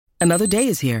Another day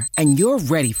is here, and you're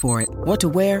ready for it. What to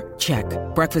wear? Check.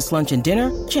 Breakfast, lunch, and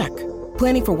dinner? Check.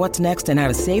 Planning for what's next and how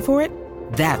to save for it?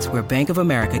 That's where Bank of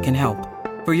America can help.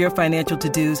 For your financial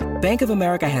to-dos, Bank of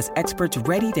America has experts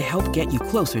ready to help get you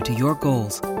closer to your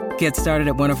goals. Get started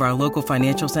at one of our local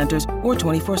financial centers or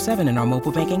 24/7 in our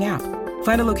mobile banking app.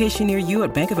 Find a location near you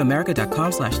at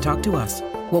bankofamerica.com/talktous.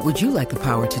 What would you like the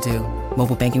power to do?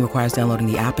 Mobile banking requires downloading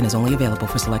the app and is only available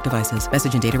for select devices.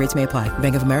 Message and data rates may apply.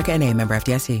 Bank of America N.A., member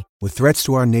FDIC. With threats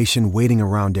to our nation waiting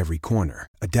around every corner,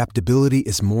 adaptability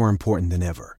is more important than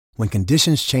ever. When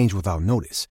conditions change without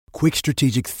notice, quick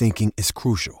strategic thinking is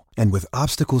crucial. And with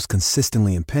obstacles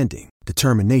consistently impending,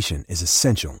 determination is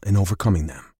essential in overcoming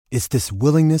them. It's this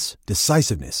willingness,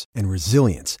 decisiveness, and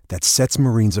resilience that sets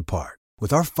Marines apart.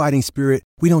 With our fighting spirit,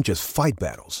 we don't just fight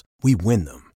battles, we win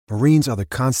them. Marines are the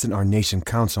constant our nation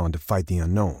counts on to fight the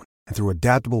unknown. And through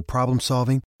adaptable problem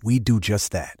solving, we do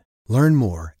just that. Learn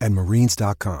more at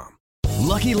marines.com.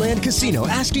 Lucky Land Casino,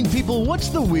 asking people, what's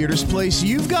the weirdest place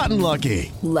you've gotten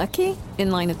lucky? Lucky?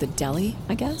 In line at the deli,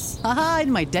 I guess? Aha,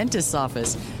 in my dentist's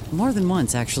office. More than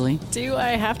once, actually. Do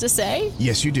I have to say?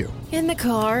 Yes, you do. In the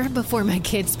car before my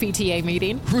kids' PTA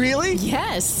meeting. Really?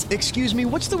 Yes. Excuse me,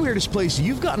 what's the weirdest place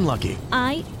you've gotten lucky?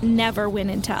 I never win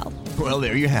and tell. Well,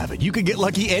 there you have it. You can get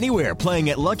lucky anywhere, playing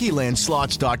at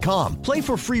LuckyLandSlots.com. Play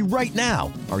for free right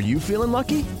now. Are you feeling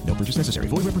lucky? No purchase necessary.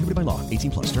 Void where prohibited by law.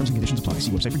 18 plus. Terms and conditions apply.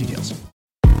 See website for details.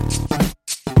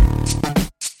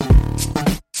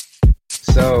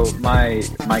 So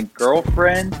my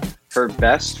girlfriend, her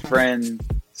best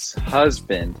friend's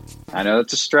husband, I know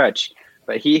it's a stretch,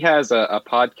 but he has a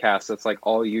podcast that's like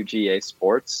all UGA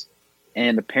sports.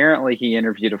 And apparently he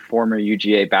interviewed a former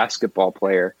UGA basketball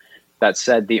player that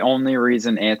said the only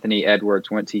reason Anthony Edwards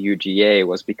went to UGA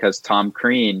was because Tom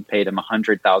Crean paid him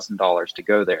 $100,000 to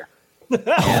go there.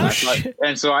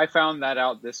 And so I found that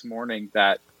out this morning,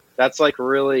 that's like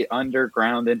really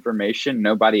underground information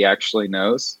nobody actually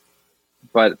knows,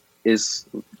 but is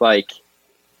like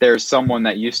there's someone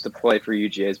that used to play for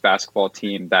UGA's basketball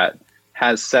team that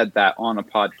has said that on a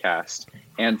podcast.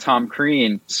 And Tom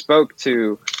Crean spoke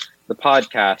to the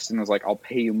podcast and was like, I'll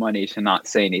pay you money to not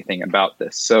say anything about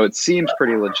this. So it seems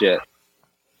pretty legit.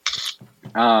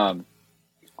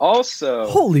 Also,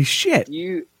 holy shit.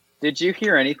 Did you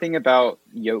hear anything about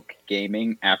Yoke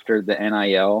Gaming after the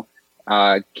NIL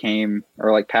came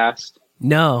or like passed?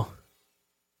 No.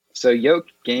 So Yoke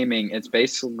Gaming, it's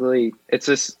this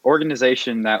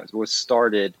organization that was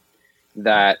started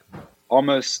that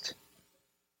almost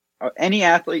any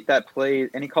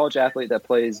college athlete that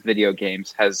plays video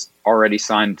games has already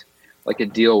signed like a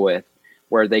deal with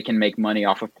where they can make money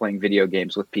off of playing video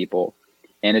games with people.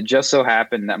 And it just so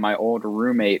happened that my old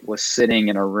roommate was sitting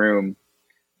in a room,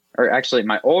 or actually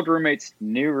my old roommate's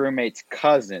new roommate's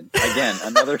cousin, again,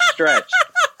 another stretch.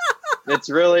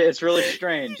 It's really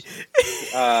strange.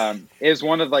 Is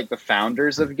one of like the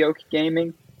founders of Yoke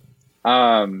Gaming.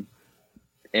 And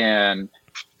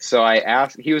so I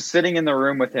asked, he was sitting in the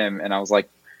room with him and I was like,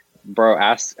 bro,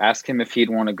 ask him if he'd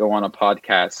want to go on a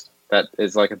podcast that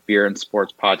is like a beer and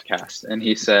sports podcast. And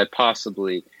he said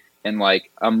possibly in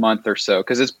like a month or so,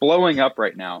 because it's blowing up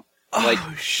right now. Like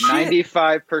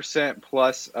 95%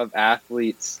 plus of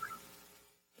athletes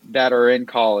that are in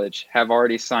college have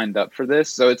already signed up for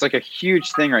this. So it's like a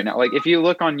huge thing right now. Like if you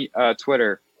look on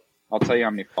Twitter, I'll tell you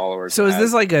how many followers. So is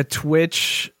this like a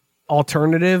Twitch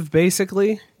alternative,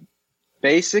 basically?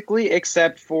 Basically,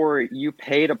 except for you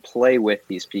pay to play with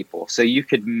these people. So you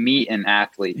could meet an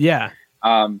athlete. Yeah.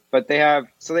 But they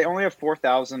only have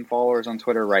 4,000 followers on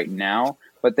Twitter right now,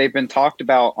 but they've been talked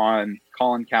about on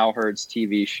Colin Cowherd's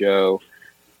TV show.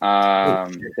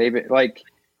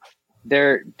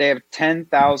 They have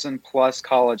 10,000 plus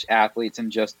college athletes in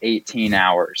just 18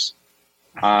 hours.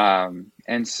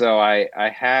 And so I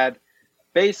had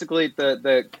basically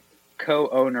the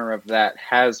co-owner of that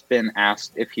has been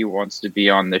asked if he wants to be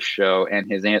on this show, and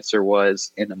his answer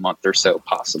was in a month or so,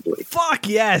 possibly. Fuck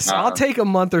yes, I'll take a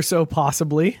month or so,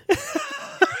 possibly.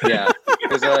 Yeah,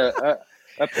 because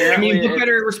apparently, what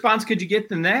better response could you get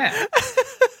than that?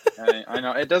 I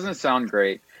know it doesn't sound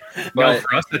great. No, But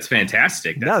for us, that's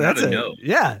fantastic. That's not a no.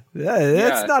 Yeah,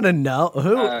 that's not a no.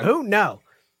 Who no?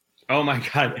 Oh my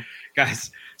God, guys.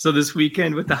 So this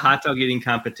weekend with the hot dog eating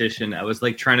competition, I was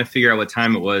like trying to figure out what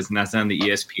time it was, and I was on the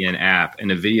ESPN app,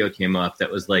 and a video came up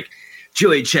that was like,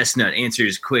 Joey Chestnut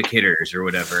answers quick hitters or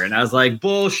whatever. And I was like,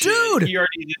 bullshit. Dude, he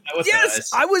already did that with yes,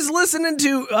 us. I was listening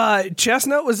to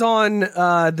Chestnut was on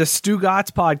the Stu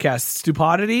Gotts podcast,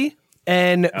 Stupodity.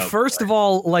 And first of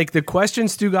all, like the question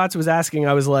Stu Gotts was asking,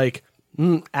 I was like,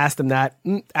 Asked him that.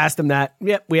 Asked him that.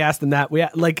 Yep, we asked him that.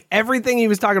 Like everything he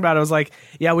was talking about, I was like,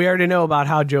 yeah, we already know about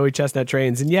how Joey Chestnut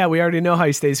trains, and yeah, we already know how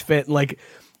he stays fit. And like,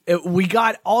 we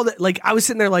got all that. Like, I was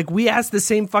sitting there like, we asked the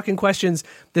same fucking questions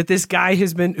that this guy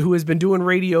who has been doing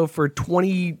radio for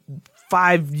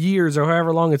 25 years or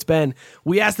however long it's been.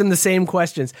 We asked him the same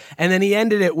questions, and then he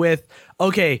ended it with,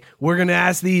 okay, we're going to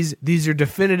ask these. These are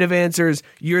definitive answers.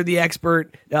 You're the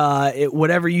expert.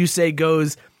 Whatever you say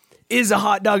goes. Is a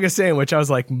hot dog a sandwich? I was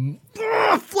like,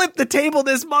 flip the table,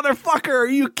 this motherfucker. Are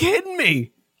you kidding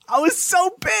me? I was so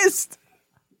pissed.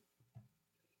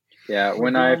 Yeah,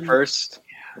 when I first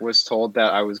was told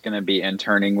that I was going to be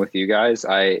interning with you guys,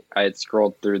 I had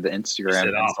scrolled through the Instagram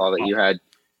and saw that you had.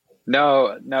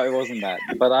 No, it wasn't that.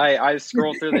 But I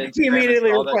scrolled through the Instagram. He immediately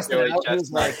and saw that requested Joey out. He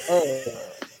was like, oh.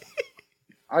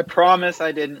 I promise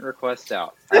I didn't request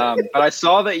out. But I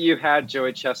saw that you had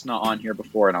Joey Chestnut on here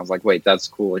before, and I was like, wait, that's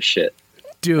cool as shit.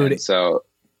 Dude, and so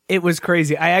it was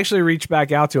crazy. I actually reached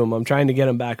back out to him. I'm trying to get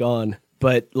him back on,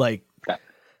 but like,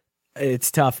 it's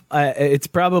tough. It's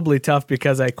probably tough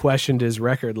because I questioned his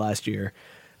record last year.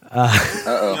 And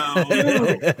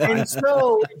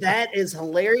so that is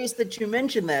hilarious that you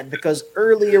mentioned that, because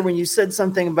earlier when you said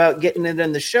something about getting it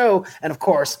in the show, and of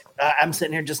course I'm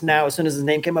sitting here just now, as soon as his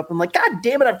name came up, I'm like, God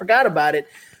damn it, I forgot about it.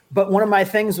 But one of my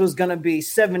things was going to be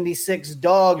 76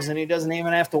 dogs, and he doesn't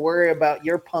even have to worry about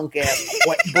your punk ass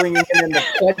bringing it into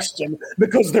question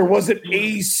because there wasn't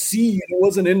AC and it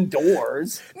wasn't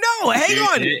indoors. No, hang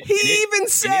on. He even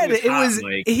said it was.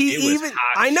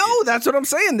 I know. That's what I'm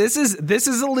saying. This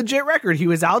is a legit record. He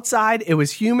was outside. It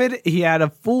was humid. He had a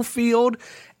full field.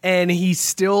 And he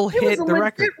still hit the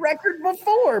record.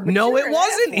 Before. No, it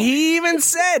wasn't. He even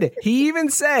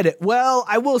said, well,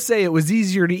 I will say it was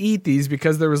easier to eat these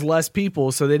because there was less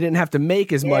people, so they didn't have to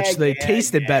make as much. So they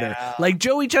tasted better. Like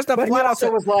Joey Chestnut flat out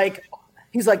was like,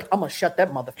 he's like, I'm gonna shut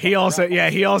that motherfucker.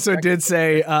 He also did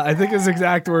say, I think his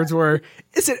exact words were,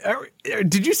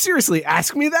 did you seriously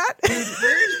ask me that? Dude,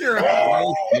 where's your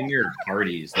whole finger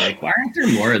parties? Like, why aren't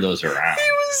there more of those around?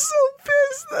 He was so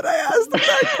pissed that I asked him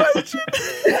that question.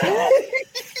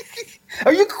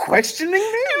 Are you questioning me?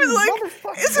 He was like,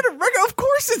 is it a record? Of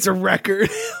course it's a record.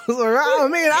 I was like,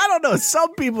 I don't know.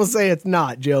 Some people say it's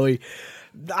not, Joey.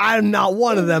 I'm not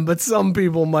one of them, but some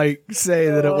people might say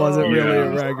that it wasn't really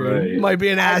a record. Right. It might be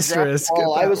an asterisk.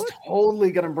 I was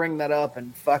totally going to bring that up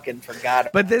and fucking forgot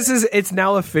it. But it's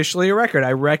now officially a record.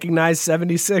 I recognize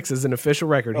 76 as an official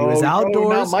record. He was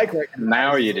outdoors.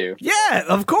 Now you do. Yeah,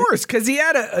 of course, because he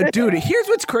had a dude. Here's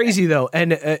what's crazy, though.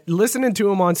 And listening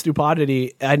to him on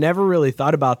Stupidity, I never really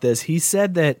thought about this. He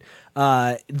said that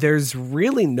there's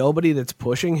really nobody that's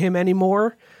pushing him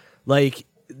anymore. Like,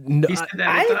 no,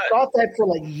 I thought that for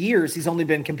like years. He's only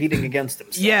been competing against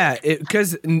himself. Yeah,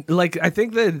 because like I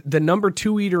think the number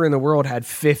 2 eater in the world had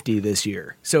 50 this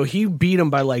year, so he beat him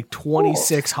by like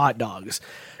 26 hot dogs.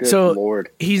 Good Lord.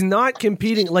 He's not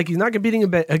competing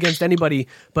against anybody,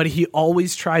 but he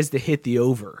always tries to hit the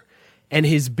over. And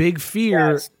his big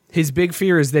fear is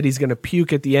that he's going to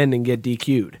puke at the end and get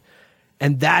DQ'd.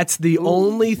 And that's the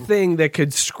only thing that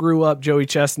could screw up Joey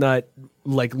Chestnut,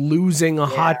 like losing a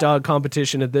hot dog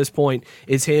competition at this point,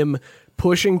 is him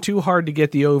pushing too hard to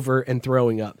get the over and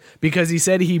throwing up. Because he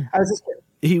said he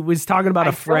was talking about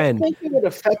a friend. I don't think it would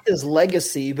affect his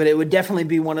legacy, but it would definitely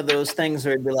be one of those things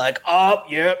where it'd be like, oh,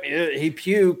 yeah, he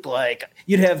puked. Like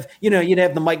you'd have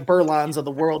the Mike Burlons of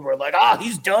the world where like, oh,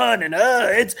 he's done and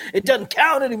it doesn't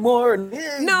count anymore. And,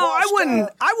 I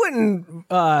wouldn't.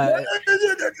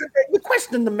 You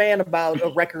question the man about a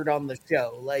record on the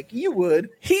show, like you would.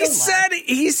 He said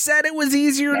it was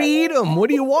easier to eat them. What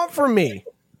do you want from me?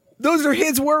 Those are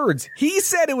his words. He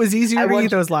said it was easier to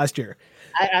eat those last year.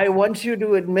 I want you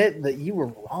to admit that you were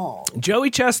wrong. Joey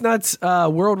Chestnut's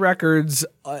world records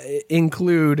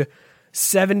include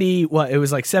 70, it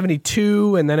was like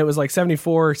 72, and then it was like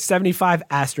 74, 75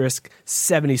 asterisk,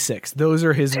 76. Those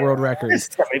are his world records.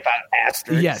 75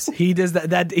 asterisk. Yes, he does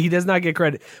that he does not get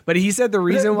credit. But he said the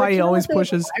reason why he always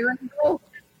pushes.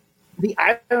 The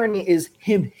irony is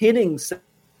him hitting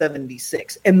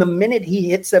 76. And the minute he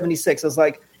hit 76, I was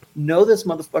like, no, this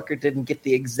motherfucker didn't get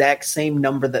the exact same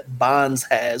number that Bonds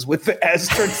has with the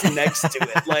asterisks next to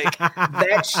it. Like,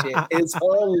 that shit is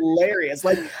hilarious.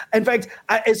 Like, in fact,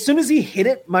 as soon as he hit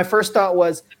it, my first thought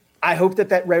was, I hope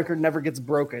that record never gets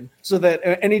broken, so that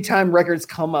anytime records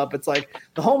come up, it's like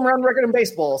the home run record in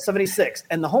baseball, 76,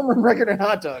 and the home run record in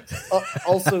hot dogs,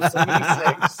 also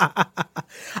 76.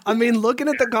 I mean, looking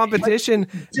at the competition,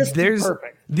 there's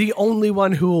the only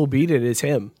one who will beat it is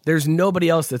him. There's nobody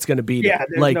else that's going to beat it. Yeah,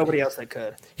 there's nobody else that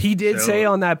could. He did say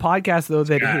on that podcast, though,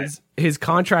 that his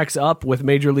contract's up with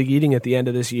Major League Eating at the end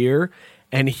of this year,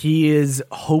 and he is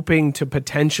hoping to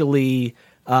potentially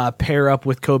pair up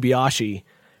with Kobayashi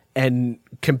and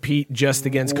compete just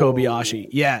against Kobayashi.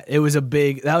 Yeah, that was a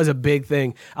big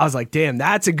thing. I was like, damn,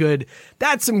 that's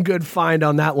some good find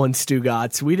on that one,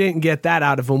 Stugotz. We didn't get that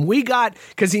out of him. We got,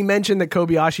 because he mentioned that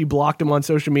Kobayashi blocked him on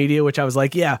social media, which I was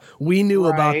like, yeah, we knew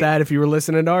about that. If you were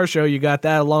listening to our show, you got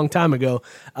that a long time ago.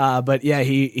 But yeah,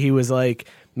 he was like,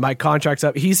 my contract's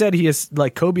up. He said he is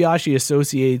like, Kobayashi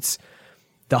associates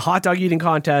the hot dog eating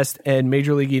contest and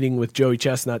Major League Eating with Joey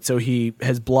Chestnut, so he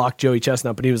has blocked Joey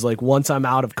Chestnut. But he was like, once I'm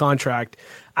out of contract,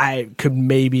 I could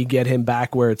maybe get him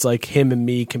back where it's like him and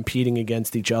me competing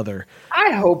against each other.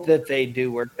 I hope that they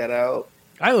do work that out.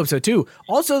 I hope so too.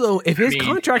 Also, though, if his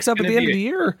contract's up at the end of the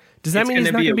year, does that mean he's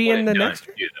not going to be in the next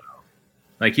year?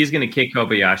 Like, he's going to kick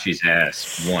Kobayashi's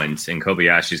ass once, and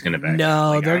Kobayashi's going to back.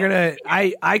 No, they're going to.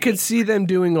 I could see them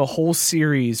doing a whole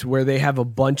series where they have a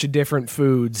bunch of different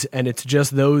foods, and it's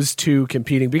just those two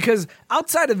competing. Because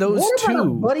outside of those what about a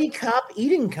buddy cop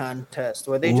eating contest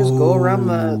where they just go around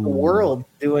the world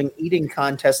doing eating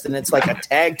contests, and it's like a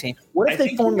tag team? What if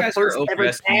they form the first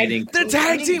ever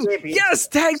tag team? Yes,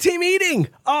 tag team eating.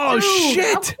 Oh, dude,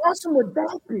 shit! How awesome would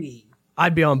that be?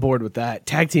 I'd be on board with that.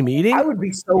 Tag team eating? I would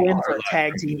be so in for a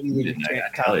tag team eating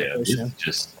competition.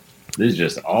 This is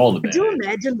just all the bad. Could you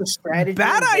imagine the strategy?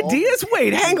 Bad ideas?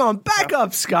 Wait, hang on. Back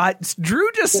up, Scott.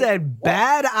 Drew just said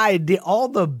bad idea. All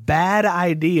the bad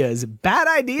ideas. Bad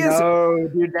ideas? No,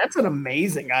 dude, that's an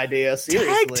amazing idea. Seriously.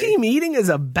 Tag team eating is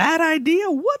a bad idea?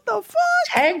 What the fuck?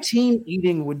 Tag team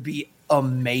eating would be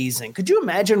amazing. Could you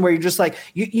imagine where you're just like,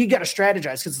 you got to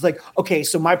strategize, because it's like, okay,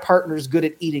 so my partner's good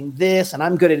at eating this and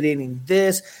I'm good at eating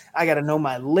this. I got to know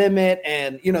my limit,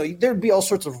 and there'd be all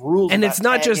sorts of rules. And it's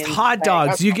not just hot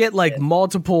dogs. You get like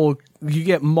multiple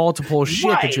shit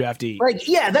that you have to eat. Like,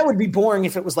 yeah, that would be boring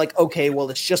if it was like, okay, well,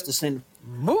 it's just a sin.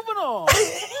 Moving on.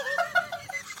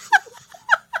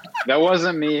 That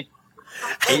wasn't me.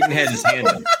 Aiden had his hand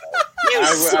up. You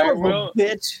son of a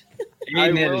bitch.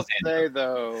 I will say,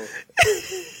 though,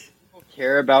 people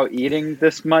care about eating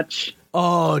this much.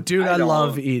 Oh, dude, I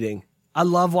love eating. I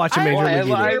love watching Major League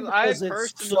Eating. I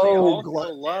personally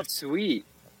also love to eat.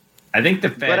 I think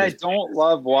but I don't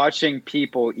love watching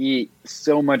people eat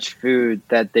so much food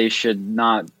that they should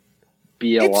not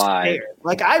be alive.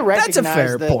 Like, I recognize that's a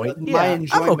fair point. My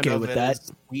enjoyment I'm okay with that.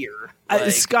 Is weird.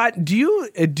 Scott, do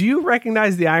you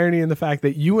recognize the irony in the fact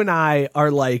that you and I are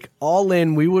like all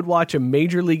in? We would watch a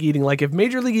Major League Eating. Like, if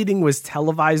Major League Eating was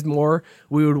televised more,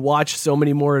 we would watch so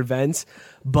many more events.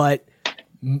 But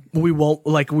we won't.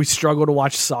 Like, we struggle to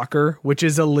watch soccer, which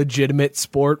is a legitimate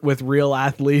sport with real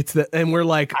athletes. And we're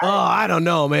like, I don't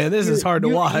know, man. This is hard to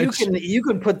watch. You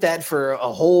can put that for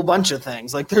a whole bunch of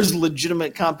things. Like, there's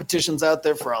legitimate competitions out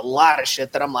there for a lot of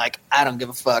shit that I'm like, I don't give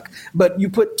a fuck. But you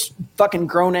put fucking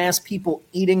grown ass people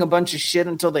eating a bunch of shit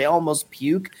until they almost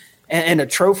puke, and a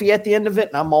trophy at the end of it,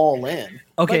 and I'm all in.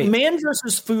 Okay, like, Man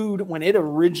vs. Food, when it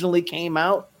originally came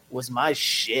out, was my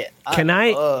shit.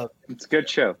 It's a good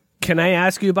show. Can I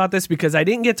ask you about this? Because I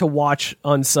didn't get to watch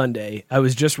on Sunday. I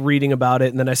was just reading about it,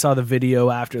 and then I saw the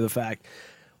video after the fact.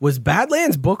 Was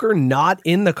Badlands Booker not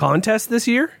in the contest this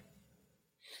year?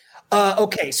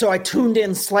 Okay, so I tuned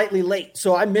in slightly late.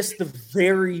 So I missed the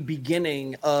very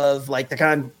beginning of like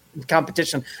the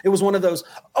competition. It was one of those,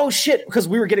 oh shit, because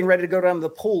we were getting ready to go down to the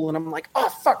pool, and I'm like, oh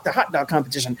fuck, the hot dog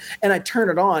competition. And I turn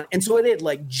it on, and so it had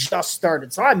like just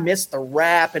started. So I missed the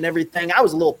rap and everything. I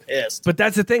was a little pissed. But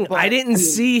that's the thing. I didn't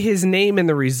see his name in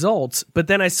the results, but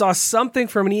then I saw something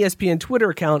from an ESPN Twitter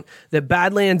account that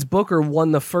Badlands Booker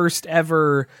won the first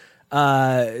ever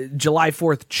July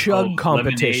 4th chug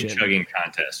competition. Chugging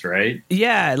contest, right?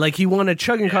 Yeah, like he won a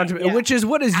chugging contest, which is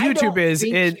what his YouTube is,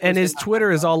 and his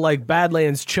Twitter is all like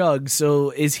Badlands Chug. So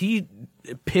is he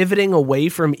pivoting away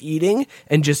from eating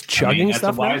and just chugging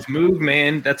stuff? That's a wise move,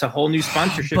 man. That's a whole new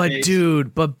sponsorship. But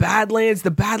dude, the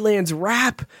Badlands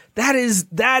rap, that is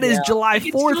July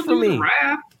 4th for me.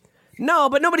 No,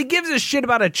 but nobody gives a shit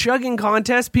about a chugging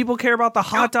contest. People care about the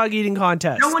hot dog eating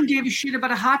contest. No one gave a shit about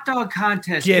a hot dog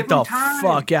contest. Get the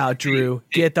fuck out, Drew.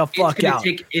 Get the fuck out.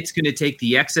 It's going to take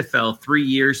the XFL 3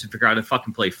 years to figure out how to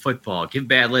fucking play football. Give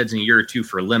Badlands a year or two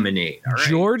for lemonade. All right?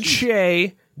 George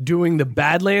Shea doing the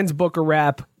Badlands Booker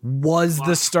rap was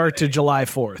the start to July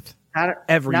 4th.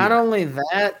 Not only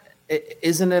that,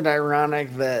 isn't it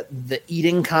ironic that the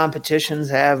eating competitions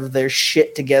have their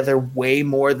shit together way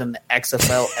more than the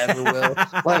XFL ever will?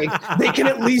 Like, they can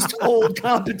at least hold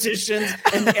competitions,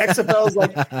 and the XFL's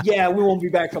like, yeah, we won't be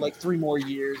back for like 3 more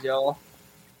years, y'all.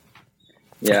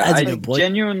 Yeah, I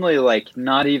genuinely, like,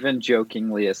 not even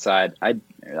jokingly aside,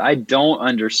 I don't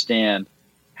understand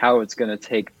how it's going to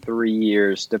take 3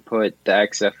 years to put the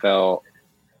XFL,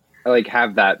 like,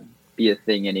 have that be a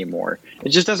thing anymore. It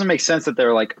just doesn't make sense that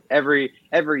they're like every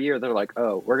year they're like,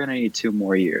 oh, we're gonna need 2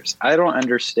 more years. I don't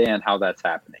understand how that's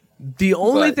happening. The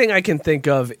only thing I can think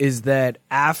of is that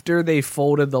after they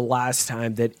folded the last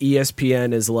time, that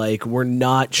ESPN is like, we're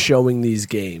not showing these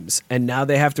games, and now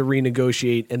they have to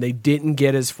renegotiate, and they didn't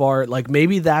get as far. Like,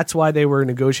 maybe that's why they were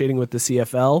negotiating with the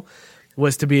CFL,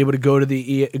 was to be able to go to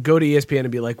ESPN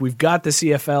and be like, we've got the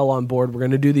CFL on board, we're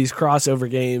going to do these crossover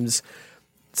games,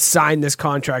 sign this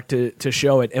contract to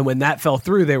show it. And when that fell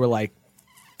through, they were like,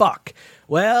 fuck,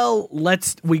 well,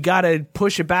 we got to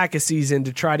push it back a season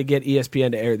to try to get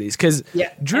ESPN to air these. Because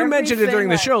Drew mentioned it during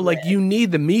the show, like, you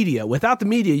need the media. Without the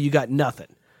media, you got nothing.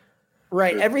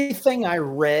 Right. Everything I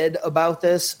read about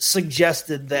this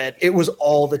suggested that it was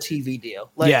all the TV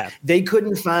deal. Like, they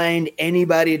couldn't find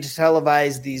anybody to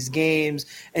televise these games.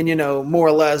 And, more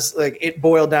or less, like, it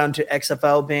boiled down to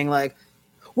XFL being like,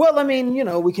 well, I mean,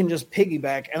 we can just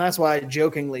piggyback. And that's why I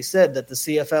jokingly said that the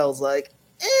CFL's like,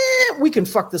 we can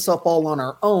fuck this up all on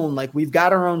our own. Like, we've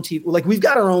got our own TV, like, we've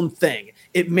got our own thing.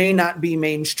 It may not be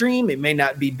mainstream, it may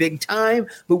not be big time,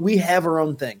 but we have our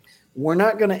own thing. We're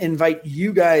not going to invite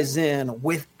you guys in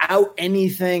without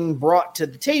anything brought to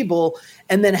the table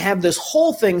and then have this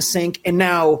whole thing sink. And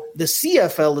now the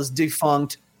CFL is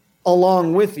defunct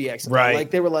along with the XFL. Right.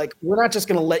 Like, they were like, we're not just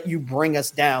going to let you bring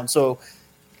us down. So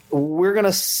we're going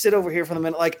to sit over here for the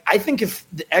minute. Like, I think if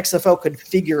the XFL could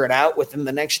figure it out within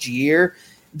the next year,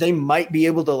 they might be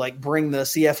able to, like, bring the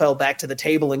CFL back to the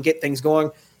table and get things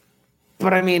going.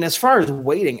 But, I mean, as far as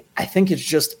waiting, I think it's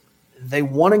just they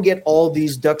want to get all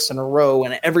these ducks in a row,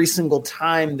 and every single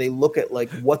time they look at, like,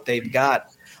 what they've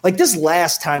got. Like, this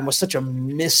last time was such a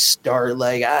misstart.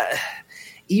 Like,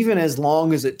 even as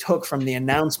long as it took from the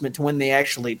announcement to when they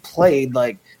actually played,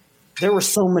 like, there were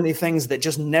so many things that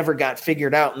just never got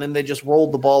figured out, and then they just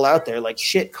rolled the ball out there. Like,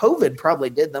 shit, COVID probably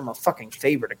did them a fucking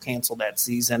favor to cancel that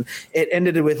season. It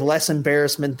ended with less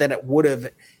embarrassment than it would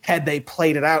have had they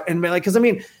played it out. And, like, because, I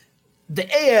mean, the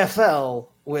AFL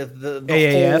with the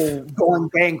whole going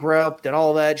bankrupt and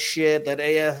all that shit, that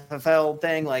AFL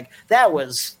thing, like, that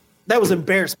was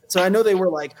embarrassment. So I know they were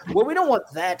like, well, we don't want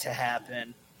that to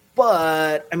happen.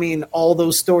 But, I mean, all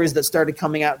those stories that started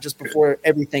coming out just before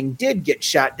everything did get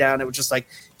shot down, it was just like,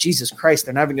 Jesus Christ,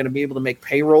 they're not even going to be able to make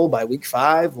payroll by week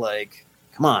 5? Like,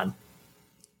 come on.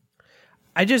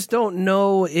 I just don't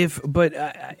know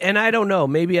and I don't know,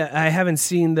 maybe I haven't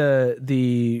seen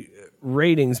the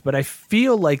ratings, but I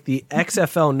feel like the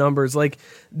XFL numbers, like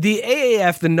the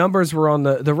AAF, the numbers were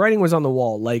the writing was on the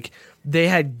wall. Like, they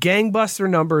had gangbuster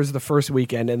numbers the first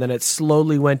weekend, and then it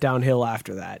slowly went downhill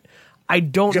after that. I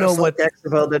don't know what the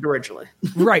XFL did originally.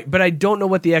 Right, but I don't know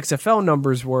what the XFL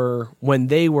numbers were when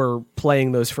they were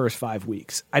playing those first 5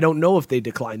 weeks. I don't know if they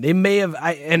declined. They may have,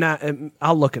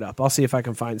 I'll look it up. I'll see if I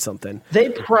can find something. They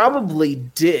probably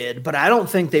did, but I don't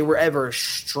think they were ever as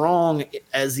strong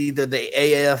as either the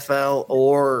AAFL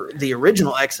or the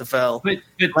original XFL. But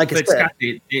Scott,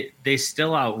 they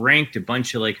still outranked a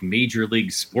bunch of, like, major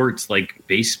league sports like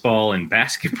baseball and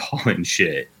basketball and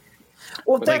shit.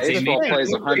 Well, like, baseball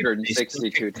plays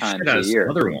 162 times a year.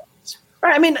 Other ones.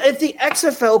 Right, I mean, if the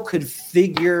XFL could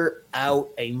figure out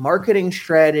a marketing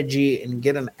strategy and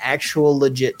get an actual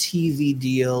legit TV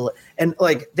deal, and,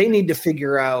 like, they need to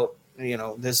figure out,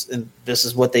 this, and this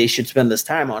is what they should spend this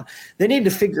time on. They need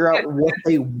to figure out what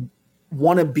they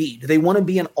want to be. Do they want to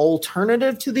be an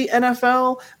alternative to the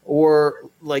NFL, or,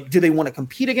 like, do they want to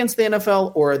compete against the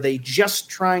NFL, or are they just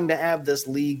trying to have this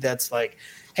league that's like,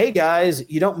 hey guys,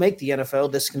 you don't make the NFL,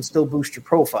 this can still boost your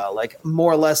profile, like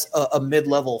more or less a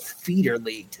mid-level feeder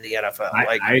league to the NFL.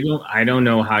 I don't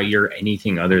know how you're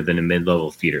anything other than a mid-level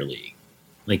feeder league.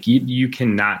 Like, you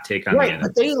cannot take on the NFL.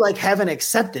 But they, like, haven't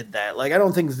accepted that. Like, I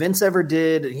don't think Vince ever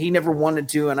did. He never wanted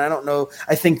to, and I don't know.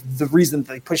 I think the reason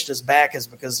they pushed us back is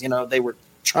because, they were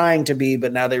trying to be,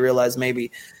 but now they realize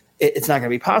maybe it's not going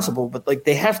to be possible. But, like,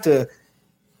 they have to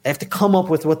come up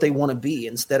with what they want to be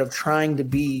instead of trying to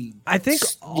be. I think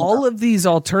all of these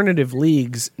alternative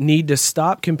leagues need to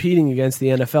stop competing against the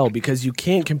NFL, because you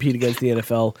can't compete against the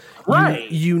NFL.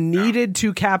 Right. You needed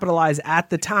to capitalize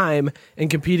at the time and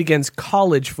compete against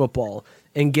college football.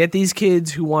 and get these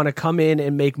kids who want to come in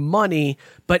and make money,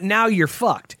 but now you're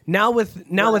fucked. Now with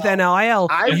NIL,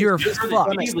 you're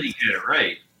fucked.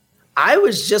 Right. I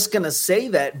was just gonna say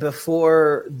that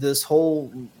before this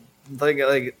whole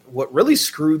like what really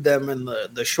screwed them in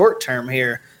the short term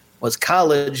here was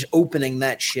college opening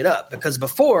that shit up, because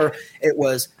before it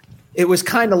was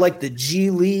kind of like the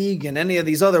G League and any of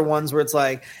these other ones where it's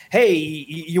like, hey,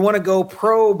 you want to go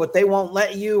pro, but they won't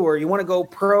let you, or you want to go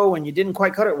pro and you didn't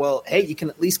quite cut it. Well, hey, you can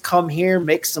at least come here,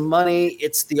 make some money.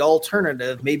 It's the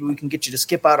alternative. Maybe we can get you to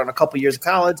skip out on a couple years of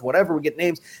college, whatever, we get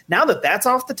names. Now that that's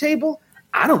off the table,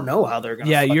 I don't know how they're going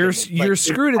to. Yeah, you're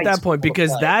screwed at that point,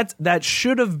 because that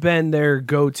should have been their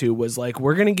go-to, was like,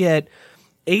 we're going to get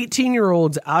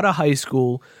 18-year-olds out of high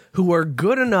school who are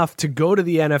good enough to go to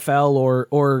the NFL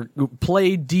or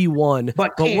play D1,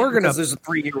 but we're gonna. There's a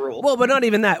 3-year-old. Well, but not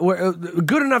even that. We're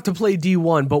good enough to play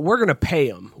D1, but we're gonna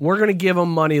pay them. We're gonna give them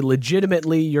money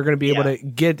legitimately. You're gonna be able to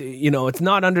get. It's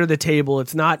not under the table.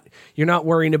 It's not. You're not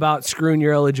worrying about screwing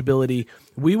your eligibility.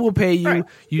 We will pay you. Right.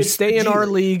 You stay in our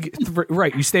league,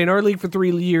 right? You stay in our league for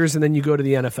 3 years, and then you go to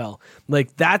the NFL.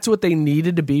 Like, that's what they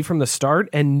needed to be from the start,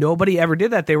 and nobody ever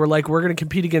did that. They were like, "We're going to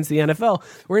compete against the NFL.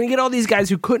 We're going to get all these guys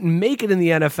who couldn't make it in the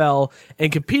NFL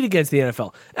and compete against the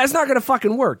NFL." That's not going to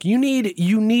fucking work. You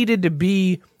needed to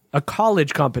be a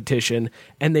college competition,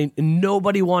 and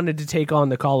nobody wanted to take on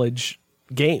the college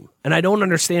game, and I don't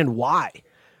understand why.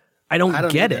 I don't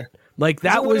get either. It. Like,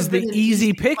 that was the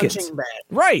easy pickings,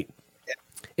 right?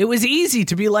 It was easy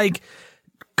to be like,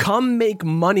 come make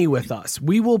money with us.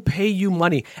 We will pay you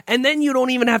money. And then you don't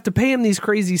even have to pay them these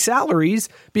crazy salaries,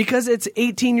 because it's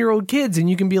 18-year-old kids, and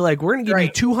you can be like, we're going to give you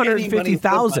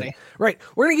 $250,000. Right.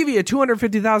 We're going to give you a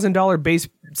 $250,000 base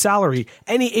salary.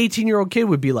 Any 18-year-old kid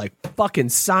would be like, fucking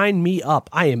sign me up.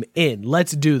 I am in.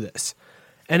 Let's do this.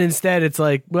 And instead it's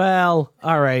like, well,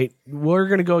 all right, we're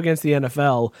going to go against the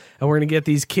NFL, and we're going to get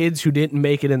these kids who didn't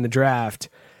make it in the draft.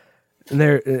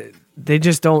 And they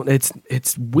just don't.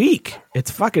 It's weak.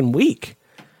 It's fucking weak.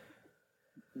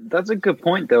 That's a good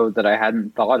point, though, that I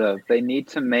hadn't thought of. They need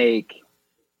to make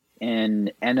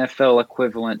an NFL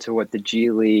equivalent to what the G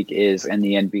League is in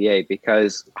the NBA,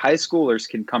 because high schoolers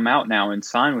can come out now and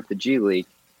sign with the G League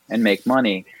and make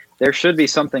money. There should be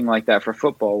something like that for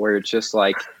football, where it's just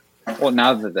like, well,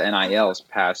 now that the NIL is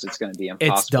passed, it's going to be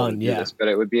impossible to do this. But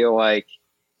it would be like,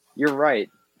 you're right.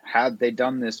 Had they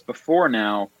done this before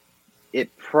now, it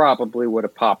probably would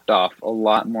have popped off a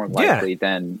lot more likely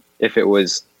than if it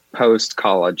was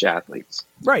post-college athletes.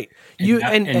 Right.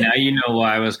 And now you know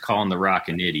why I was calling The Rock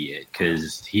an idiot,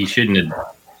 because he should have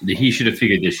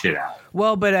figured this shit out.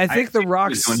 Well, but I think The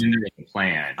Rock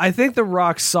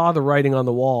saw the writing on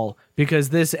the wall,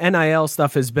 because this NIL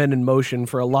stuff has been in motion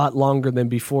for a lot longer than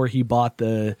before he bought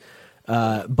the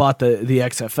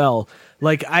XFL.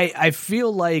 Like, I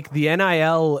feel like the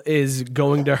NIL is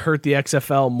going to hurt the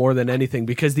XFL more than anything,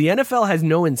 because the NFL has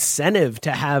no incentive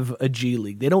to have a G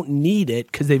League. They don't need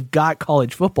it because they've got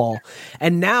college football.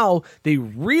 And now they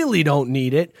really don't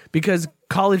need it because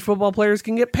college football players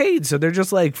can get paid. So they're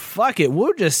just like, fuck it.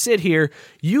 We'll just sit here.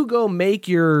 You go make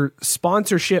your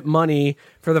sponsorship money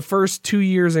for the first 2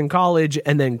 years in college,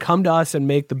 and then come to us and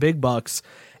make the big bucks.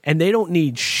 And they don't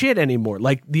need shit anymore.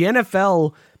 Like, the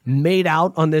NFL made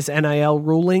out on this NIL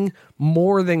ruling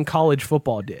more than college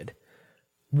football did.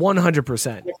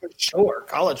 100%. Yeah, for sure.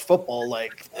 College football,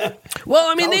 like. Well,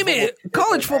 I mean, they made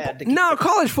college football. No,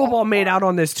 college football made out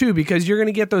on this too, because you're going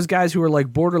to get those guys who are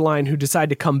like borderline, who decide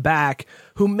to come back,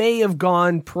 who may have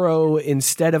gone pro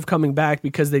instead of coming back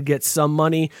because they get some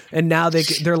money, and now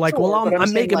they're like, well,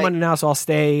 I'm making money now, so I'll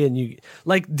stay. And you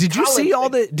like, did you see all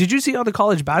the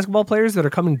college basketball players that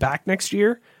are coming back next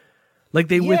year? Like,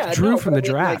 they withdrew from the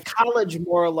draft. Like, college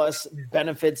more or less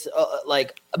benefits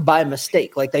like by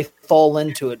mistake. Like, they fall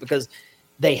into it because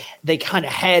they kind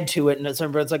of had to it, and it's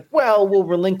like, well, we'll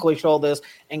relinquish all this,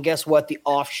 and guess what? The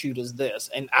offshoot is this.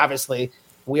 And obviously,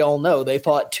 we all know they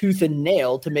fought tooth and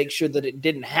nail to make sure that it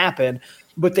didn't happen,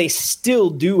 but they still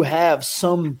do have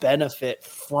some benefit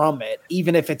from it,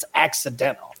 even if it's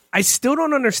accidental. I still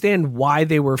don't understand why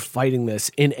they were fighting this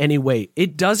in any way.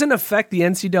 It doesn't affect the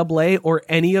NCAA or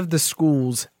any of the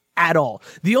schools at all.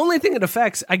 The only thing it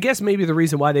affects, I guess maybe the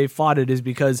reason why they fought it is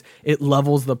because it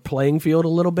levels the playing field a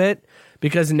little bit,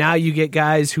 because now you get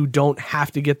guys who don't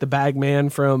have to get the bag man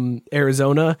from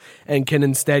Arizona and can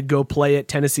instead go play at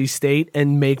Tennessee State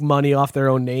and make money off their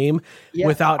own name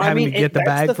without having to get the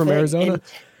bag from Arizona.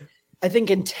 I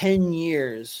think in 10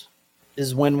 years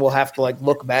is when we'll have to like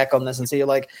look back on this and see,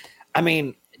 like, I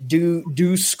mean,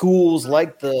 do schools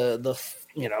like the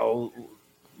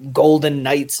Golden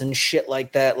Knights and shit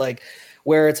like that, like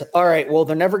where it's all right, well,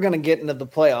 they're never going to get into the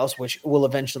playoffs, which will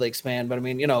eventually expand. But I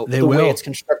mean, way it's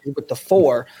constructed with the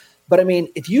 4. But I mean,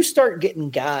 if you start getting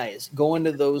guys going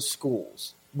to those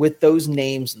schools with those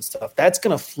names and stuff, that's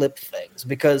going to flip things,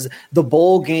 because the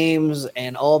bowl games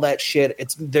and all that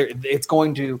shit, they're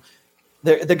going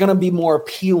to be more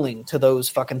appealing to those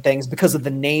fucking things because of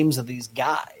the names of these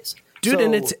guys.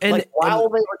 Dude, so,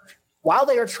 while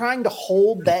they are trying to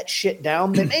hold that shit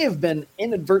down, they may have been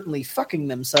inadvertently fucking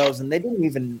themselves, and they didn't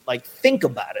even like think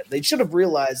about it. They should have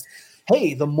realized,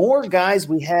 hey, the more guys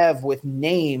we have with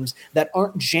names that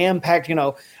aren't jam-packed,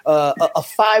 a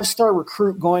 5-star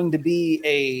recruit going to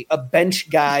be a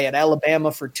bench guy at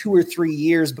Alabama for 2 or 3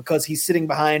 years because he's sitting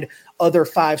behind other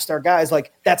 5-star guys,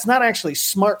 like that's not actually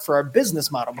smart for our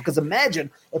business model. Because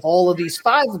imagine if all of these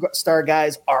 5-star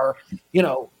guys are,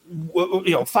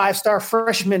 5-star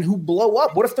freshmen who blow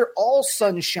up. What if they're all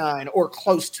sunshine or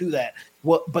close to that?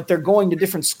 But they're going to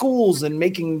different schools and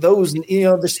making those,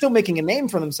 they're still making a name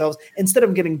for themselves instead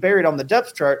of getting buried on the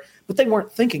depth chart. But they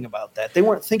weren't thinking about that. They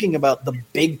weren't thinking about the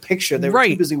big picture. They were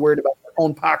too busy worried about their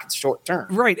own pockets short term.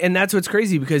 Right. And that's what's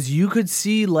crazy, because you could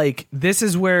see, like, this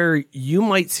is where you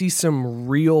might see some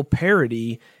real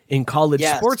parity in college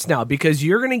sports now, because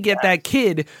you're going to get that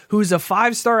kid who's a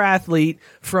 5-star athlete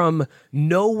from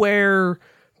nowhere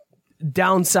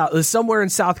down south, somewhere in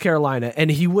South Carolina,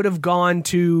 and he would have gone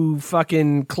to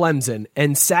fucking Clemson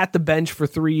and sat the bench for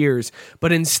 3 years.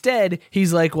 But instead,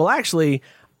 he's like, well, actually,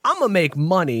 I'm going to make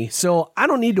money, so I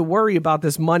don't need to worry about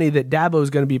this money that Dabo's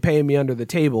going to be paying me under the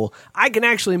table. I can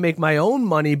actually make my own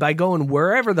money by going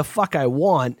wherever the fuck I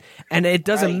want, and it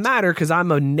doesn't matter because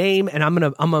I'm a name and I'm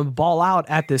gonna ball out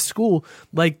at this school.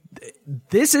 Like,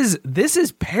 this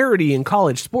is parity in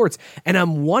college sports, and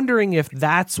I'm wondering if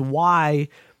that's why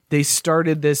they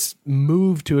started this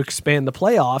move to expand the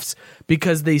playoffs,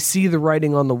 because they see the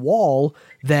writing on the wall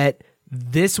that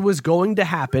this was going to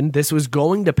happen, this was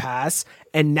going to pass,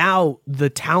 and now the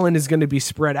talent is going to be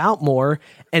spread out more,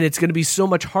 and it's going to be so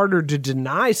much harder to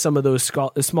deny some of those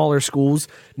smaller schools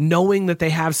knowing that they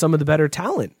have some of the better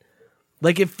talent.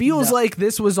 Like, it feels like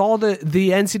this was all the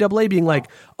NCAA being like,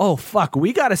 oh, fuck,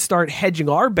 we got to start hedging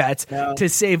our bets to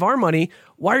save our money.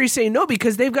 Why are you saying no?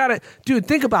 Because they've got to, dude,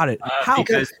 think about it.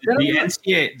 Because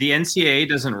the NCAA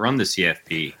doesn't run the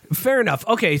CFP. Fair enough.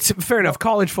 Okay, fair enough.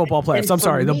 College football players. I'm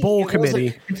sorry, the bowl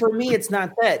committee. And for me, it's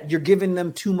not that. You're giving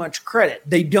them too much credit.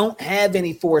 They don't have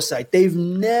any foresight. They've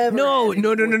never. No. Yes,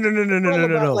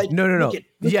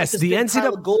 the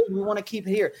NCAA gold. We want to keep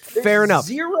it here. There's fair enough.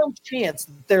 Zero chance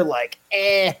that they're like,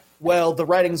 well, the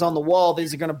writing's on the wall.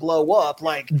 These are going to blow up.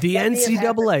 Like the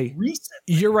NCAA.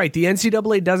 You're right. The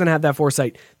NCAA doesn't have that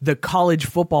foresight. The College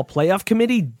Football Playoff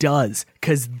Committee does,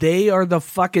 because they are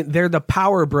they're the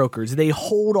power brokers. They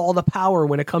hold all the power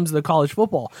when it comes to the college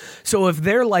football. So if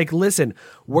they're like, listen,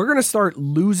 we're going to start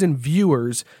losing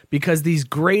viewers because these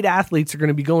great athletes are going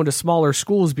to be going to smaller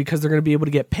schools because they're going to be able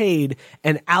to get paid,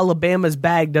 and Alabama's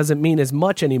bag doesn't mean as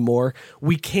much anymore.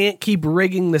 We can't keep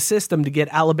rigging the system to get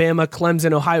Alabama,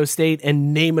 Clemson, Ohio State,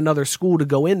 and name another school to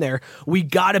go in there. We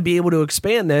got to be able to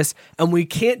expand this, and we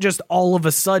can't just all of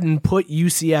a sudden put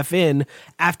UCF in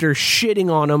after shitting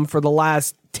on them for the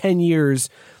last 10 years.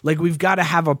 Like, we've got to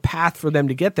have a path for them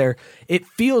to get there. It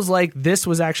feels like this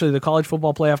was actually the College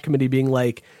Football Playoff Committee being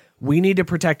like, we need to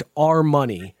protect our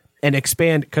money and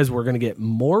expand, because we're going to get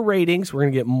more ratings, we're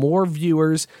going to get more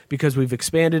viewers because we've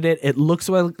expanded it. It looks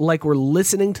like we're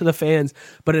listening to the fans,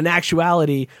 but in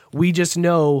actuality, we just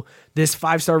know this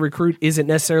 5-star recruit isn't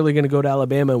necessarily going to go to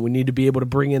Alabama, and we need to be able to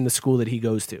bring in the school that he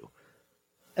goes to.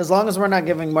 As long as we're not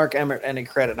giving Mark Emmert any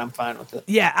credit, I'm fine with it.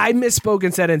 Yeah, I misspoke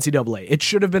and said NCAA. It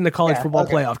should have been the College Football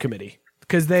Playoff Committee,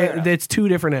 because it's two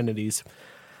different entities.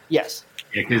 Yes.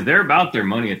 Yeah, because they're about their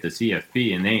money at the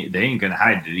CFP, and they ain't going to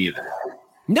hide it either.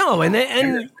 No, and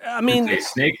I mean,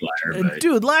 snake ladder,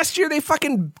 dude, last year they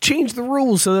fucking changed the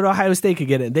rules so that Ohio State could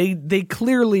get in. They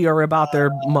clearly are about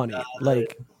their money.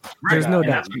 Like, there's no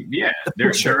doubt. Yeah,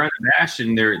 they're unabashed,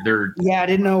 and they're. Yeah, I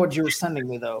didn't know what you were sending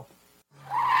me though.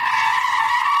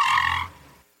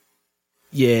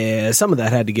 Yeah, some of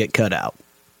that had to get cut out.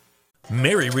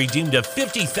 Mary redeemed a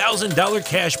 $50,000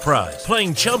 cash prize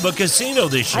playing Chumba Casino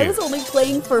this year. I was only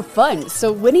playing for fun,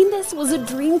 so winning this was a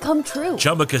dream come true.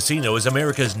 Chumba Casino is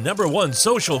America's #1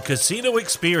 social casino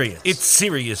experience. It's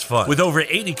serious fun. With over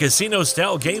 80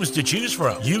 casino-style games to choose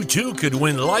from, you too could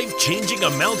win life-changing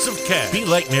amounts of cash. Be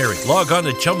like Mary. Log on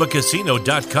to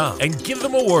ChumbaCasino.com and give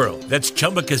them a whirl. That's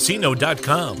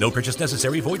ChumbaCasino.com. No purchase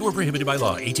necessary. Void where prohibited by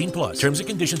law. 18+. Terms and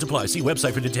conditions apply. See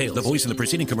website for details. The voice in the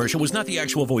preceding commercial was not the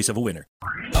actual voice of a winner.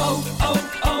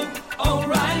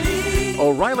 O'Reilly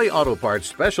O'Reilly Auto Parts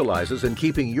specializes in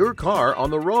keeping your car on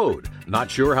the road.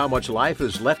 Not sure how much life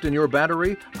is left in your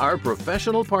battery? Our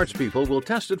professional parts people will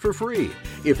test it for free.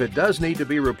 If it does need to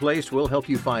be replaced, we'll help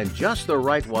you find just the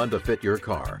right one to fit your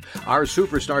car. Our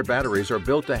Superstart batteries are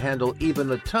built to handle even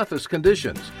the toughest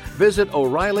conditions. Visit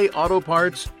O'Reilly Auto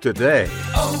Parts today.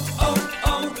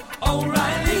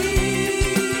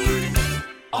 O'Reilly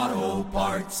Auto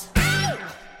Parts.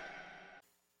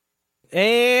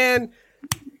 And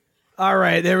all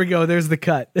right, there we go. There's the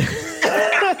cut.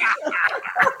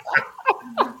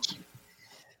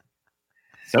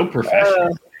 So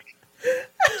professional.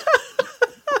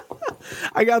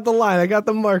 I got the line. I got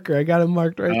the marker. I got it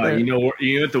marked right there. You know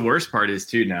what the worst part is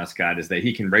too now, Scott, is that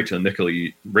he can Rachel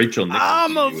Nichols.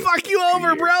 I'm gonna fuck you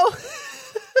over, bro.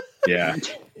 Yeah.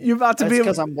 You about to That's be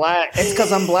because I'm black. It's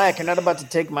because I'm black. You're not about to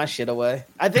take my shit away.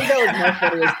 I think that was my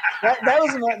funniest.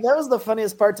 That was the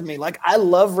funniest part to me. Like, I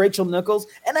love Rachel Nichols,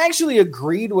 and I actually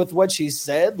agreed with what she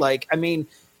said. Like, I mean,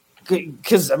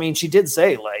 because she did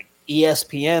say, like,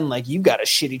 ESPN, like, you got a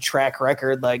shitty track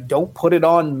record. Like, don't put it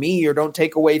on me or don't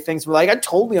take away things from. Like, I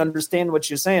totally understand what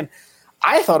you're saying.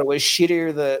 I thought it was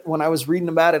shittier when I was reading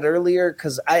about it earlier,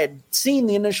 because I had seen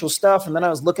the initial stuff and then I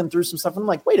was looking through some stuff. And I'm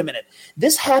like, wait a minute,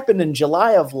 this happened in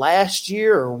July of last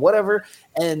year or whatever.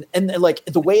 And like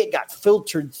the way it got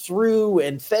filtered through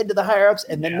and fed to the higher ups,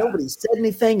 and then nobody said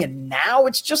anything. And now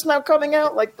it's just now coming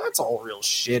out. Like, that's all real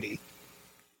shitty.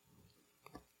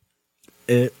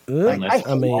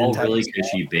 Really, could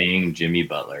she bang Jimmy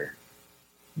Butler?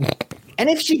 And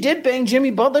if she did bang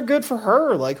Jimmy Butler, good for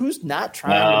her. Like, who's not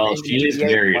trying to bang she is NBA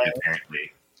married, player?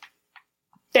 apparently.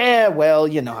 Yeah, well,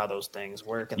 you know how those things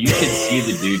work. You can see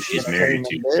the dude she's married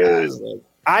to.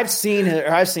 I've seen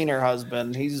her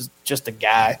husband. He's just a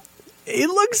guy. He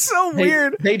looks so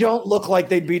weird. They don't look like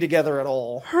they'd be together at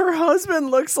all. Her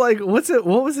husband looks like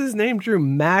what was his name, Drew?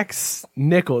 Max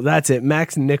Nichols. That's it,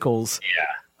 Max Nichols.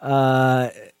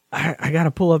 Yeah. I gotta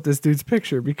pull up this dude's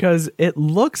picture because it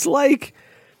looks like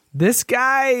this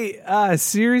guy,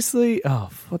 seriously,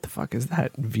 what the fuck is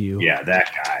that view? Yeah, that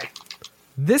guy.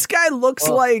 This guy looks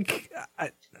like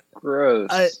gross.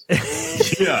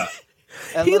 Yeah,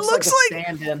 he looks like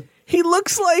stand-in. He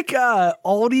looks like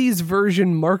Aldi's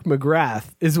version Mark McGrath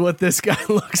is what this guy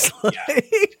looks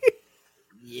like.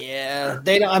 Yeah,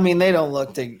 they don't. I mean, they don't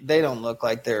look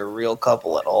like they're a real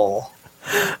couple at all.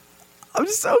 I'm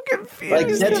so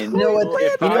confused. Like, you know what?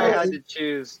 If I had to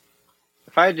choose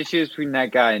between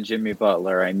that guy and Jimmy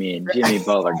Butler, I mean, Jimmy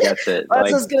Butler gets it. I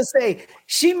was going to say,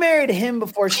 she married him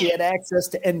before she had access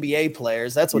to NBA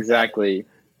players. That's what exactly.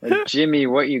 Like, Jimmy,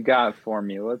 what you got for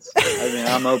me?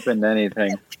 I'm open to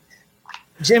anything.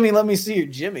 Jimmy, let me see your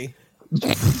Jimmy.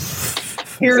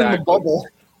 Here in the bubble.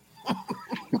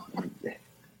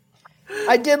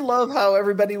 I did love how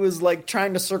everybody was like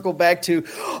trying to circle back to,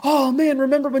 oh man,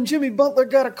 remember when Jimmy Butler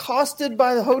got accosted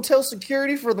by the hotel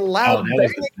security for the loud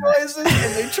banging noises?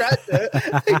 And they tried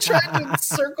to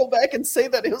circle back and say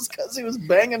that it was because he was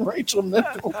banging Rachel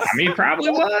Nichols. I mean,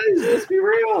 probably was. Let's be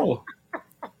real.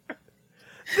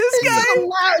 This guy, a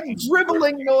loud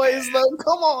dribbling noise though.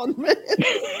 Come on, man.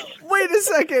 Wait a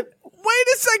second.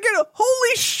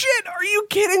 Holy shit. Are you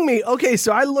kidding me? Okay,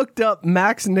 so I looked up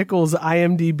Max Nichols'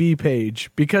 IMDb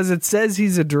page because it says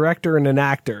he's a director and an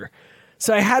actor.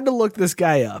 So I had to look this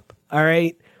guy up. All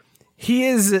right. He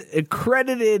is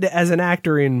credited as an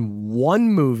actor in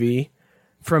one movie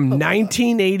from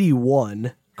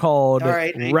 1981 called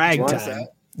Ragtime.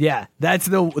 Yeah, that's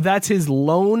his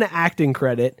lone acting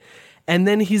credit. And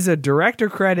then he's a director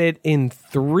credit in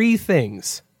 3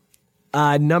 things.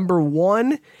 Number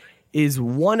 1 is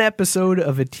 1 episode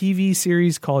of a TV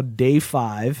series called Day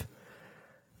 5.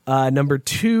 Number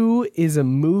 2 is a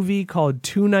movie called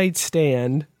Two Night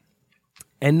Stand.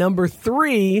 And number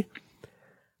 3,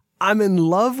 I'm in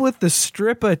love with the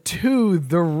Stripper 2,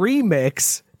 the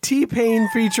remix. T-Pain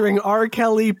featuring R.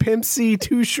 Kelly, Pimp C,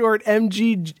 Too Short,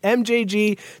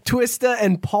 MJG, Twista,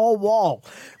 and Paul Wall.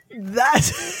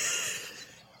 That's...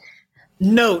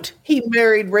 Note, he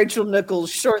married Rachel Nichols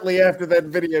shortly after that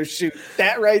video shoot.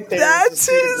 That right there. That is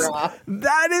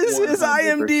his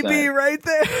IMDb right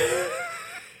there.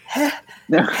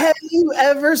 Have you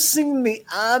ever seen the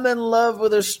I'm in love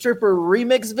with a stripper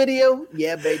remix video?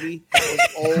 Yeah, baby. That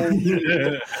was old.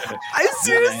 I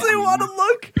seriously want to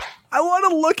look. I want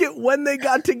to look at when they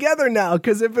got together now,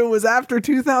 because if it was after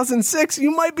 2006, you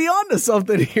might be onto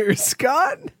something here,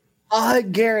 Scott. I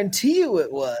guarantee you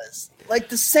it was. Like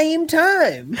the same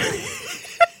time. The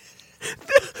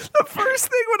first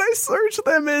thing when I search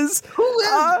them is who is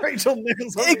Rachel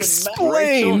Nichols?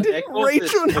 Explained.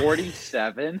 Rachel Nichols is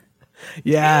 47.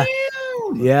 Yeah.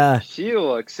 Yeah. She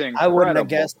looks incredible. I wouldn't have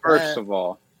guessed first that. of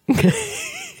all.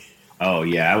 Oh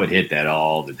yeah, I would hit that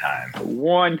all the time.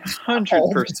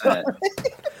 100%.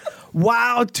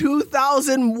 Wow,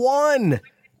 2001.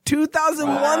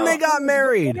 2001 they got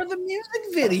married. For the music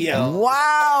video.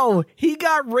 Wow. He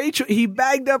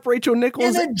bagged up Rachel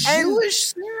Nichols in a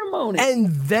Jewish ceremony.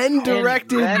 And then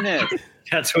directed.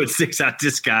 That's what sticks out to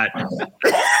Scott.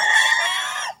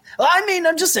 I mean,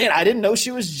 I'm just saying, I didn't know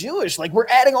she was Jewish. Like, we're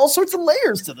adding all sorts of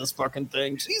layers to this fucking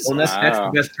thing. Jesus. Well, that's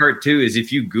the best part too. Is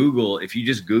if you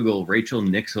just Google Rachel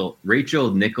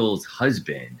Nichols'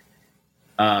 husband,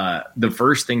 the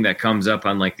first thing that comes up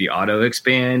on like the auto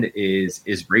expand is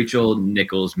Rachel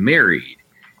Nichols married,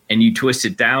 and you twist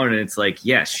it down and it's like,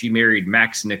 yes, she married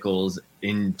Max Nichols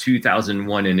in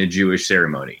 2001 in a Jewish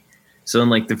ceremony. So in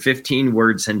like the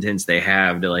 15-word sentence they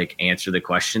have to like answer the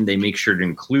question, they make sure to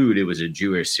include it was a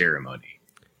Jewish ceremony.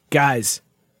 Guys,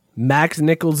 Max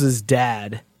Nichols'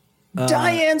 dad,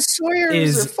 Diane Sawyer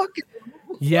is a fucking.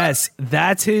 Yes,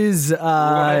 that's his.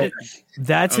 That's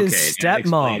his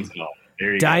stepmom.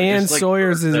 Diane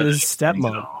Sawyer's is his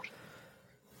stepmom.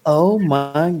 Oh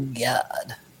my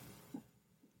god!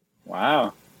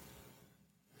 Wow.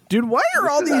 Dude, why are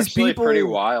all these people pretty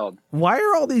wild? Why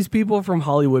are all these people from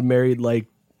Hollywood married like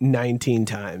 19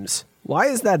 times? Why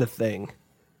is that a thing?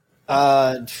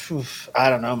 I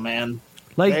don't know, man.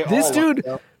 Like this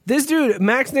dude,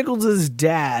 Max Nichols'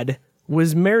 dad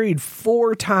was married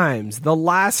 4 times. The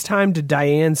last time to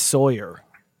Diane Sawyer.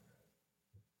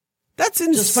 That's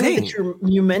insane. Just funny that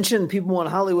you mentioned people in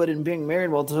Hollywood and being married.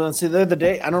 Well, see, the other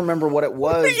day, I don't remember what it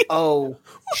was. Oh,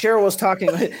 Cheryl was talking.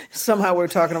 Somehow we were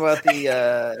talking about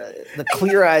the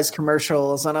Clear Eyes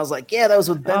commercials, and I was like, "Yeah, that was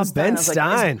with Ben Stein." Ben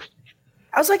Stein.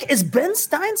 I was like, "Is Ben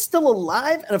Stein still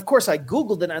alive?" And of course, I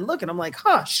Googled it and I look, and I'm like,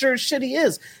 "Huh, sure as shit he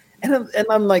is." And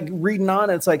I'm like reading on,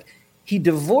 and it's like he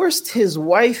divorced his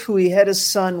wife, who he had his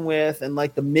son with, in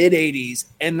like the mid '80s,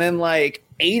 and then like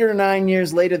 8 or 9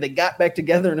 years later, they got back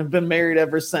together and have been married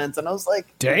ever since. And I was like,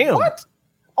 damn, what?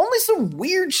 Only some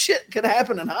weird shit could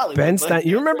happen in Hollywood. Ben Stein,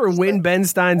 you remember Win Ben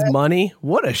Stein's Money?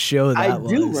 What a show that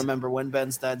was. I do remember Win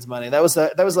Ben Stein's Money. That was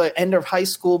the end of high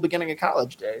school, beginning of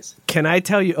college days. Can I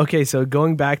tell you? Okay, so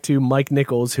going back to Mike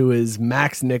Nichols, who is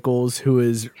Max Nichols, who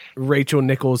is Rachel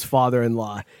Nichols'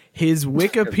 father-in-law, his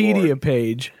Wikipedia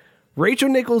page, Rachel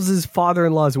Nichols'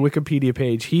 father-in-law's Wikipedia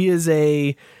page, he is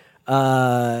a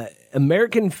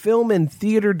American film and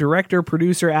theater director,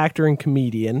 producer, actor, and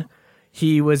comedian.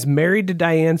 He was married to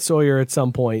Diane Sawyer at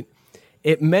some point.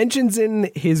 It mentions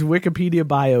in his Wikipedia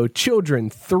bio, children,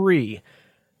 3.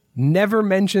 Never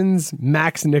mentions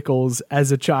Max Nichols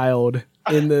as a child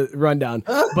in the rundown.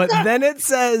 But then it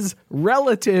says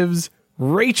relatives,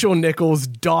 Rachel Nichols'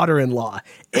 daughter-in-law.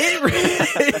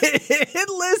 It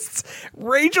lists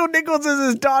Rachel Nichols as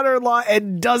his daughter-in-law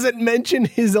and doesn't mention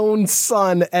his own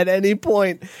son at any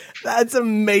point. That's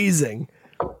amazing.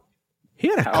 He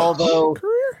had a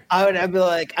career. I'd be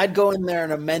like, I'd go in there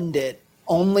and amend it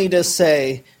only to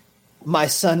say my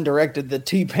son directed the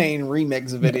T-Pain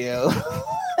remix video.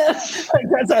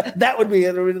 That would be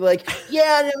it. It would be like,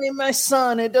 yeah, I mean, my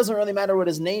son, it doesn't really matter what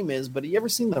his name is, but have you ever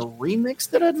seen the remix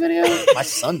to that video? My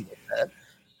son did that.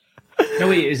 No,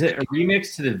 wait, is it a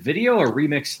remix to the video or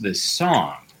remix to the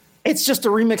song? It's just a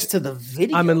remix to the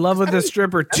video. I'm in love with the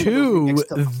stripper 2,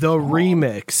 the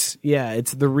remix. Yeah,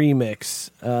 it's the remix.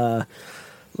 I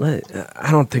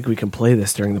don't think we can play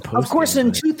this during the post. Of course,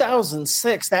 in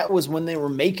 2006, that was when they were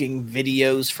making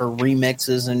videos for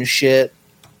remixes and shit.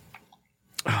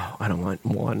 Oh, I don't want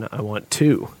 1. I want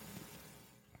 2.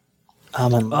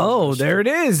 There it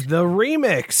is. The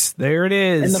remix. There it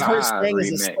is. And the first thing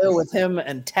is a still with him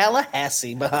and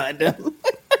Tallahassee behind him.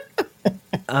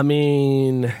 I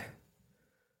mean,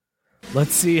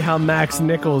 let's see how Max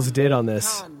Nichols did on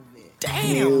this.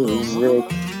 Damn, you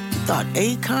thought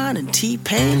Akon and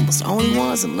T-Pain was the only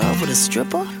ones in love with a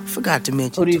stripper? Forgot to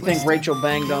mention. Who do you think Rachel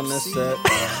banged on this set?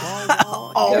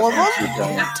 All of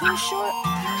them? Too short?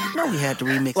 No, we had to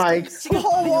remix. Like,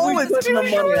 all right,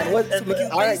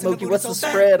 Mookie, what's the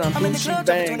spread on who she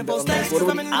banged on this? What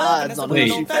are the odds on who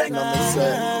she banged on this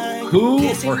set? Who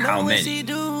or how many?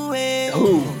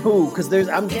 Who? Because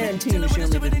I'm guaranteeing she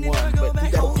only did 1, but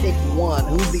you gotta pick 1.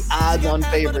 Who's the odds-on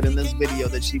favorite in this video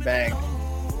that she banged?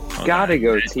 Gotta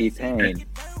go T-Pain.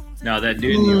 No, that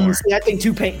dude in the orange. See, I think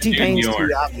T-Pain's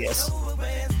too obvious.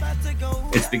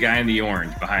 It's the guy in the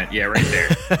orange behind. Yeah, right there.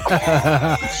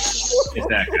 It's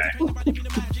that guy.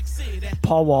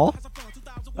 Paul Wall.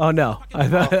 Oh no, I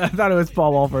thought it was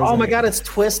Paul Wall for a Oh my second. God, it's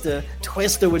Twista.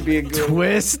 Twista would be a good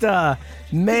Twista,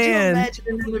 man. Could you imagine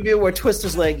an interview where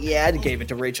Twista's like, "Yeah, I gave it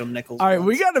to Rachel Nichols." All right,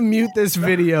 we got to mute this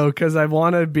video because I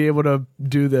want to be able to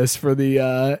do this for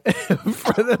the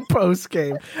for the post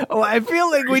game. Oh, I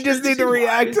feel like we just need to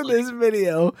react to this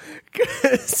video.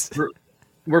 'Cause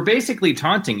We're basically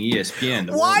taunting ESPN.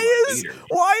 the why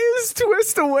worldwide is leader.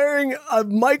 Twista wearing a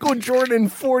Michael Jordan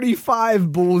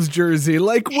 45 Bulls jersey?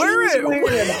 Like wear He's it.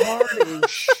 wearing hard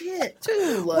as shit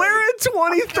too. Like, Wear it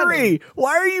 23.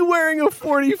 Why are you wearing a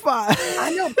 45?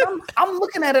 I know. But I'm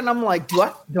looking at it and I'm like, do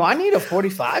I need a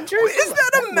 45 jersey? Is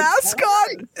that a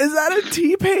mascot? Is that a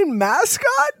T-Pain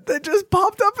mascot that just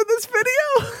popped up in this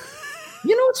video?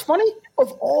 You know what's funny?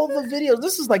 Of all the videos,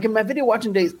 this is like in my video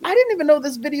watching days, I didn't even know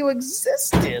this video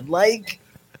existed. Like,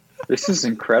 This is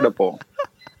incredible.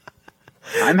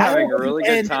 I'm having a really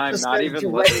good And time just not like even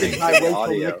directed listening to by the Rachel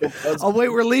audio. Nichols. Oh wait,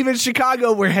 we're leaving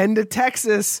Chicago. We're heading to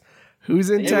Texas.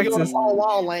 Who's in Here we go to Texas? Paul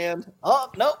Wall land.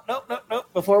 Oh, nope.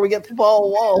 Before we get to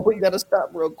Paul Wall, we got to stop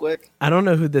real quick. I don't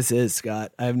know who this is,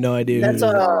 Scott. I have no idea. That's who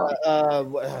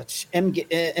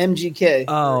MGK.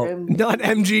 Oh, not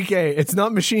MGK. It's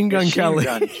not Machine Gun Kelly.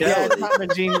 Yeah, it's not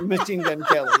Machine Gun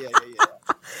Kelly. Yeah.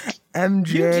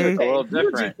 MJ. A little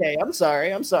different. UGK. I'm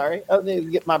sorry. I need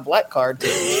to get my black card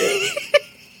too.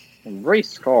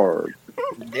 Race card.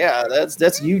 Yeah, that's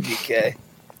UGK.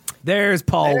 There's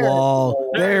Paul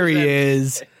Wall. There he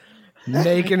is,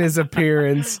 making his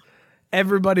appearance.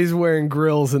 Everybody's wearing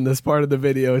grills in this part of the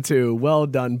video too. Well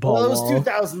done, Paul Well, it was Wall.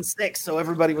 2006, so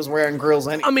everybody was wearing grills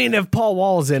anyway. I mean, if Paul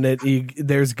Wall's in it,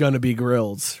 there's gonna be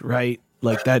grills, right?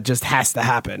 Like that just has to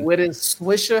happen. With his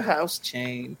Swisher house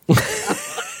chain.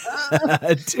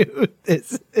 Dude,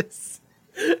 this is.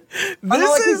 All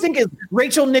I can think is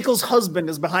Rachel Nichols' husband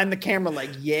is behind the camera,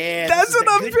 like, yeah. That's what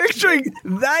I'm picturing.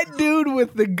 That dude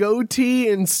with the goatee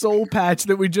and soul patch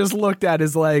that we just looked at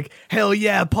is like, hell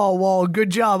yeah, Paul Wall,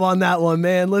 good job on that one,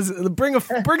 man. Listen, bring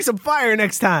some fire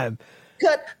next time.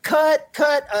 Cut.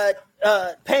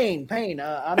 Pain.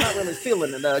 I'm not really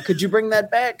feeling it. Could you bring that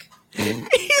back?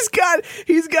 He's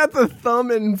got the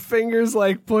thumb and fingers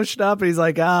like pushed up. And he's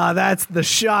like, that's the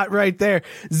shot right there.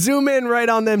 Zoom in right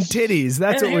on them titties.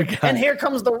 That's what we got. And here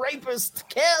comes the rapist,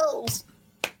 Kells.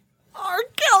 R.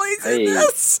 Kelly's in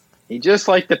this. He just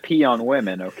like to pee on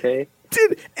women, okay?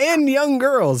 Dude, and young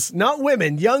girls, not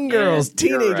women, young girls, And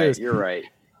teenagers. You're right.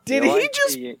 Did he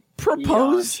just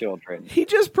propose? Children. He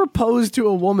just proposed to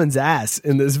a woman's ass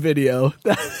in this video.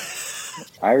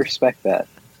 I respect that.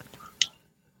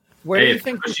 Where do you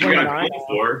think she got going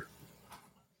for?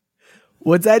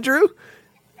 What's that, Drew?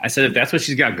 I said if that's what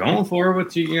she's got going for, what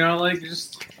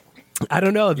just I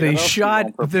don't know. The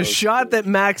shot that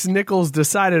Max Nichols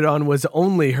decided on was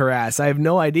only her ass. I have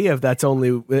no idea if that's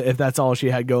all she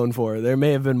had going for her. There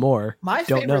may have been more. My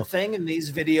Don't favorite know. thing in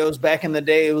these videos back in the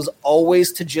day was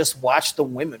always to just watch the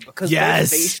women because their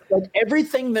face, like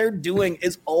everything they're doing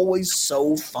is always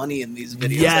so funny in these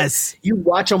videos. Yes. Like, you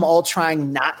watch them all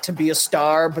trying not to be a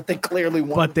star, but they clearly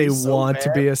want. But they want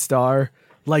to be a star.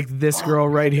 Like this girl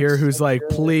right here who's like,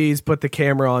 please put the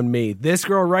camera on me. This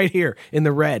girl right here in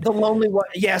the red. The lonely one.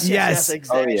 Yes,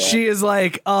 exactly. She is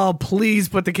like, oh, please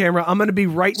put the camera. I'm going to be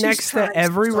right next to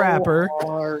every rapper.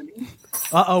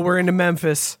 We're into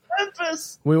Memphis.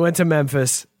 We went to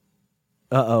Memphis.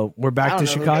 We're back to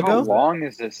Chicago. How long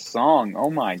is this song?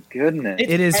 Oh my goodness.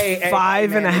 It is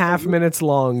 5.5 minutes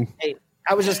long. Hey,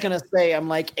 I was just going to say, I'm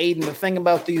like, Aiden, the thing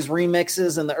about these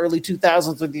remixes in the early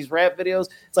 2000s with these rap videos,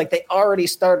 it's like they already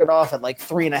started off at like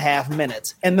 3.5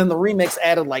 minutes. And then the remix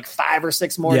added like 5 or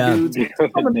 6 more dudes.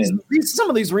 Some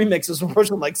of these remixes were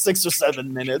pushing like 6 or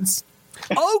 7 minutes.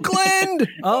 Oakland!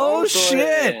 Oh,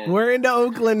 shit. We're into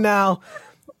Oakland now.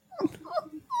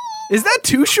 Is that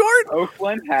too short?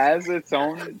 Oakland has its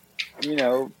own,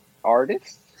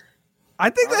 artist. I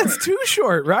think that's too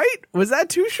short, right? Was that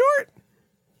too short?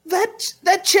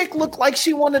 That chick looked like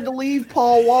she wanted to leave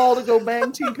Paul Wall to go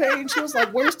bang T-Pain. She was like,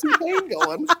 where's T-Pain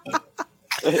going?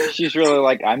 She's really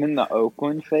like, I'm in the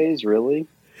Oakland phase, really?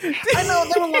 I know,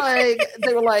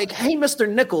 they were like, hey, Mr.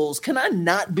 Nichols, can I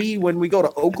not be when we go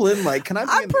to Oakland? Like, can I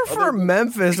be I prefer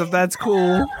Memphis if that's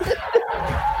cool.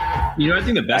 I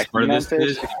think the best part of this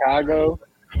is Chicago.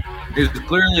 Is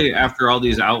clearly after all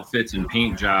these outfits and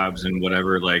paint jobs and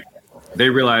whatever, like they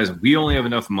realize we only have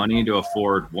enough money to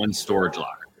afford one storage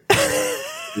locker.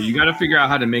 So you got to figure out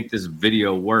how to make this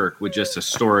video work with just a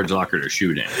storage locker to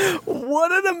shoot in.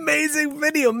 What an amazing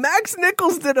video. Max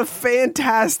Nichols did a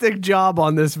fantastic job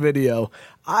on this video.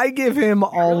 I give him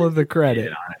all of the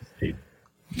credit.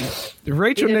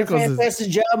 Rachel he did Nichols a fantastic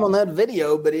job on that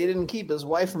video, but he didn't keep his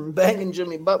wife from banging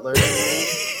Jimmy Butler.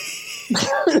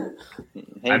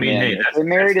 I mean, man, if they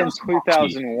married in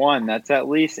 2001. That's at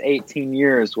least 18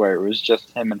 years where it was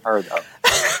just him and her, though.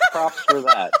 Props for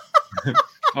that.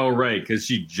 Oh, right, because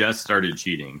she just started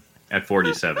cheating at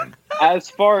 47. As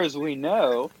far as we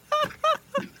know.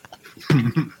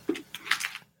 You,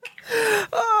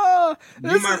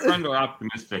 my friend, are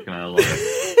optimistic, and I love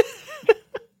it.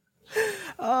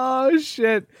 Oh,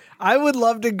 shit. I would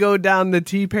love to go down the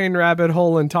T-Pain rabbit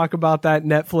hole and talk about that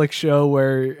Netflix show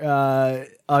where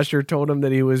Usher told him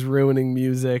that he was ruining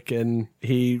music and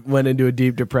he went into a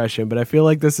deep depression. But I feel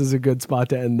like this is a good spot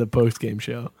to end the post-game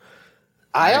show.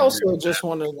 I also just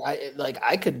wanted,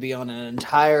 I could be on an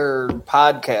entire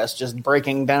podcast just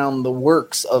breaking down the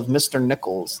works of Mr.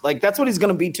 Nichols. Like, that's what he's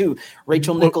going to be, too.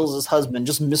 Rachel Nichols' husband,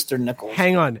 just Mr. Nichols.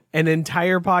 Hang on. An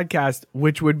entire podcast,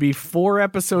 which would be 4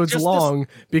 episodes long,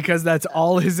 because that's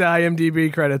all his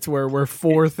IMDb credits were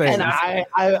 4 things. And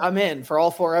I'm in for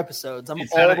all 4 episodes. I'm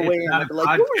all the way in.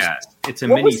 Like, it's a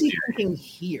what mini was he series. thinking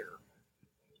here?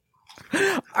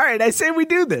 All right, I say we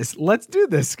do this. Let's do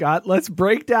this, Scott. Let's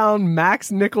break down Max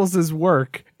Nichols'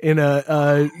 work in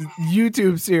a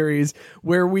YouTube series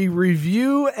where we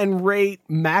review and rate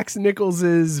Max Nichols'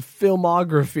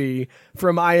 filmography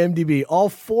from IMDb. All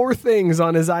 4 things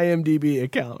on his IMDb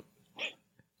account.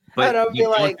 But you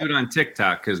don't do it on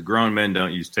TikTok because grown men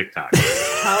don't use TikTok.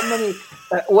 How many?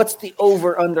 What's the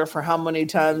over/under for how many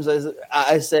times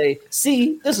I say,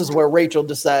 see, this is where Rachel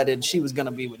decided she was going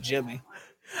to be with Jimmy?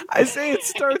 I say it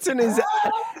starts in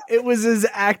it was his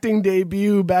acting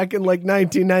debut back in like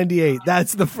 1998.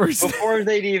 That's the first. Before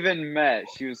they'd even met,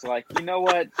 she was like, you know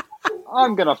what?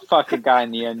 I'm going to fuck a guy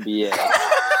in the NBA.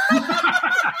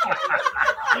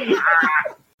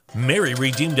 Mary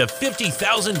redeemed a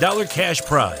 $50,000 cash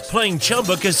prize playing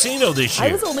Chumba Casino this year.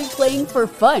 I was only playing for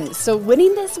fun, so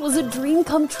winning this was a dream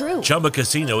come true. Chumba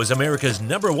Casino is America's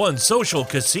 #1 social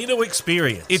casino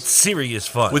experience. It's serious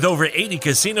fun. With over 80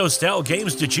 casino-style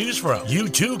games to choose from, you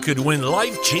too could win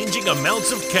life-changing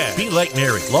amounts of cash. Be like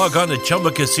Mary. Log on to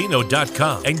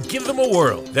ChumbaCasino.com and give them a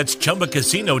whirl. That's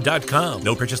ChumbaCasino.com.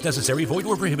 No purchase necessary. Void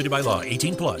where prohibited by law.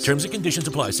 18+. Terms and conditions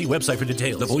apply. See website for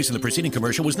details. The voice in the preceding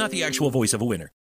commercial was not the actual voice of a winner.